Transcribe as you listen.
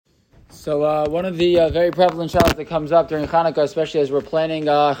So one of the very prevalent challenges that comes up during Chanukah, especially as we're planning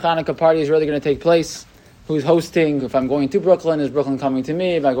Chanukah parties where they're going to take place, who's hosting, if I'm going to Brooklyn, is Brooklyn coming to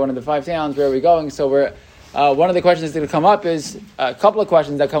me, if I'm going to the five towns, where are we going? So we're one of the questions that's going to come up is a couple of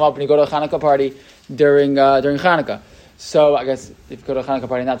questions that come up when you go to a Chanukah party during Chanukah. So I guess if you go to a Chanukah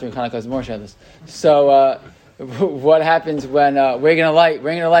party not during Chanukah, it's more shameless. So what happens when where are you going to light?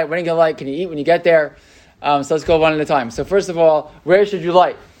 When are you going to light? Can you eat when you get there? So let's go one at a time. So first of all, where should you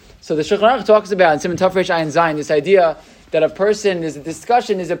light? So the Chanukah talks about in Siman Tov Reish Ayin Zayin this idea that a person, there's a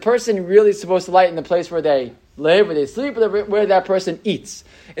discussion, is a person really supposed to light in the place where they live, where they sleep, or where that person eats?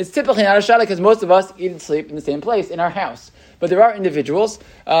 It's typically not a shayla because most of us eat and sleep in the same place, in our house. But there are individuals,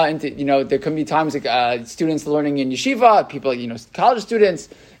 there can be times like students learning in yeshiva, people, college students,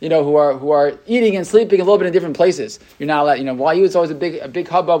 who are eating and sleeping a little bit in different places. You're not allowed, while it's always a big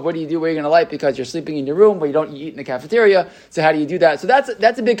hubbub. What do you do? Where are you going to light? Because you're sleeping in your room, but you eat in the cafeteria. So how do you do that? So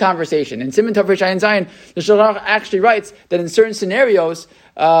that's a big conversation. In Siman Tov Reish Ayin Zayin, the Chanukah actually writes that in certain scenarios,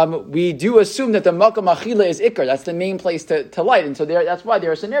 we do assume that the Makom Achila is Ikar. That's the main place to light, and so that's why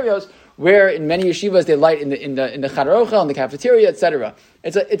there are scenarios where in many yeshivas they light in the Chadar Ochel, in the cafeteria, etc.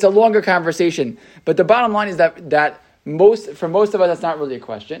 It's a longer conversation, but the bottom line is that for most of us that's not really a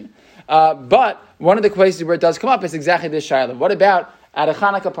question. But one of the places where it does come up is exactly this shayla. What about at a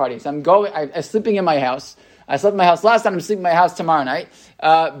Chanukah party? So I'm sleeping in my house. I slept in my house last night. I'm sleeping in my house tomorrow night.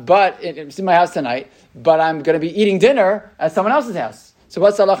 I'm sleeping in my house tonight. But I'm going to be eating dinner at someone else's house. So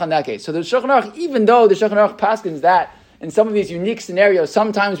what's the halach in that case? So the Shulchan Aruch, even though the Shulchan Aruch paskins that in some of these unique scenarios,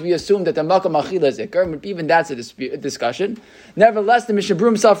 sometimes we assume that the Makom Achila is Ikar, even that's a discussion. Nevertheless, the Mishnah Berurah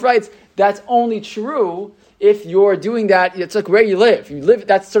himself writes, that's only true if you're doing that. It's like where you live.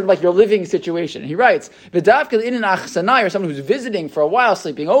 That's sort of like your living situation. He writes, V'davka in an achsanai, or someone who's visiting for a while,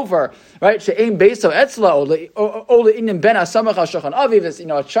 sleeping over, right? She'ein beiso etzla, or le'inim ben asamach al shulchan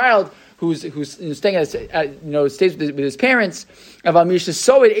aviv, a child who's staying stays with his parents. Someone who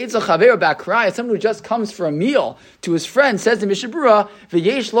just comes for a meal to his friend, says the Mishnah Berurah,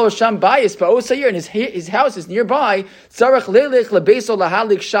 v'yesh lo sham bayis ba'osayir, and his house is nearby.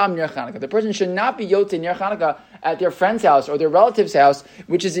 The person should not be yotzei near Chanukah at their friend's house or their relative's house,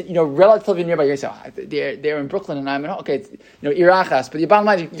 which is relatively nearby. You say, they're in Brooklyn and I'm in it's irachas, but the bottom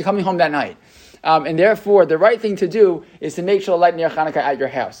line is you're coming home that night. And therefore, the right thing to do is to make sure to light near Chanukah at your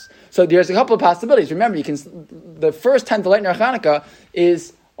house. So there's a couple of possibilities. Remember, the first time to light near Chanukah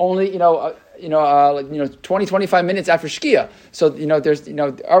is only 20-25 minutes after Shkia. So there's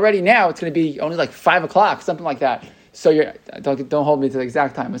already now it's going to be only like 5 o'clock, something like that. So don't hold me to the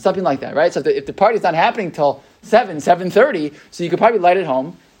exact time, but something like that, right? So if the party's not happening till 7:30, so you could probably light at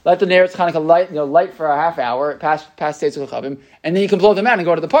home. Let the Neretz Chanukah light for a half hour, past Seitzul Chavim, and then you can blow them out and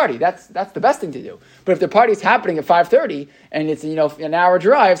go to the party. That's the best thing to do. But if the party's happening at 5:30 and it's an hour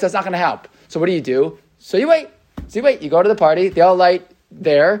drive, so that's not going to help. So what do? So you wait. You go to the party. They all light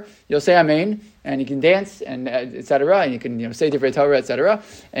there. You'll say Amen, and you can dance and etc. And you can say Divrei Torah, etc.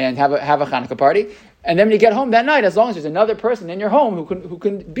 And have a Chanukah party. And then when you get home that night, as long as there's another person in your home who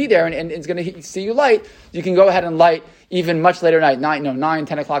can be there and is going to see you light, you can go ahead and light even much later at night, 9,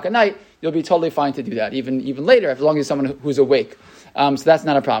 10 o'clock at night. You'll be totally fine to do that, even later, as long as someone who's awake. So that's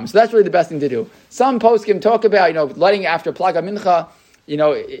not a problem. So that's really the best thing to do. Some poskim talk about lighting after Plaga Mincha, in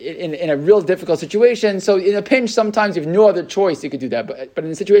a real difficult situation. So in a pinch, sometimes you have no other choice, you could do that. But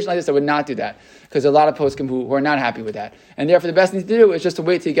in a situation like this, I would not do that because a lot of poskim who are not happy with that. And therefore, the best thing to do is just to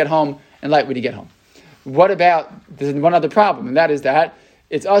wait till you get home and light when you get home. What about, there's one other problem, and that is that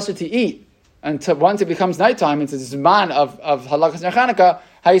it's also to eat until once it becomes nighttime. It's a zman of halakas ner Chanukah.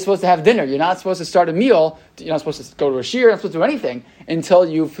 How are you supposed to have dinner? You're not supposed to start a meal. You're not supposed to go to a shir. You're not supposed to do anything until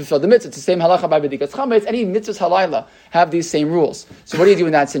you fulfill the mitzvah. It's the same halacha by b'dikas chametz. Any mitzvahs halayla have these same rules. So what do you do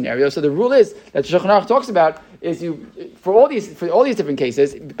in that scenario? So the rule is that Shulchan Aruch talks about is for all these different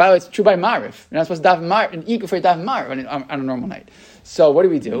cases. By the way, it's true by Marif. You're not supposed to daven Marif and eat before you daven Marif on a normal night. So what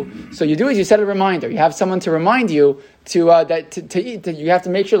do? So you do is you set a reminder. You have someone to remind you to eat. You have to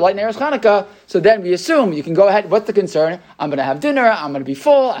make sure to light Neretz Chanukah. So then we assume you can go ahead. What's the concern? I'm going to have dinner. I'm going to be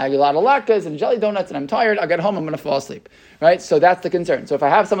full. I have a lot of latkes and jelly donuts, and I'm tired. I'll get home. I'm going to fall asleep. Right? So that's the concern. So if I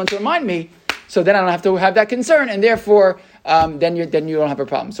have someone to remind me, so then I don't have to have that concern, and therefore then you don't have a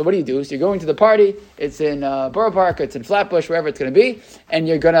problem. So what do? So you're going to the party. It's in Borough Park. It's in Flatbush, wherever it's going to be, and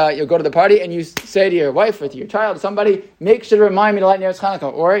you'll go to the party, and you say to your wife or to your child, somebody, make sure to remind me to light Neretz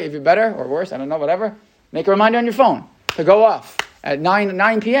Chanukah, or if you're better or worse, I don't know, whatever, make a reminder on your phone to go off at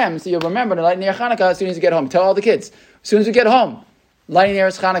 9 p.m. so you'll remember to light Neretz Chanukah as soon as you get home. Tell all the kids, as soon as you get home, lighting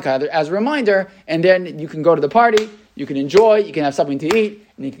Neretz Chanukah as a reminder, and then you can go to the party. You can enjoy. You can have something to eat,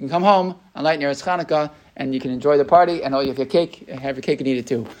 and you can come home and light Neretz Chanukah and you can enjoy the party, and all you have your cake, have your cake and eat it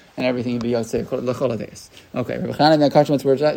too, and everything will be yotzei l'chol hadays. Okay, Rabbi Chanan, that question, what's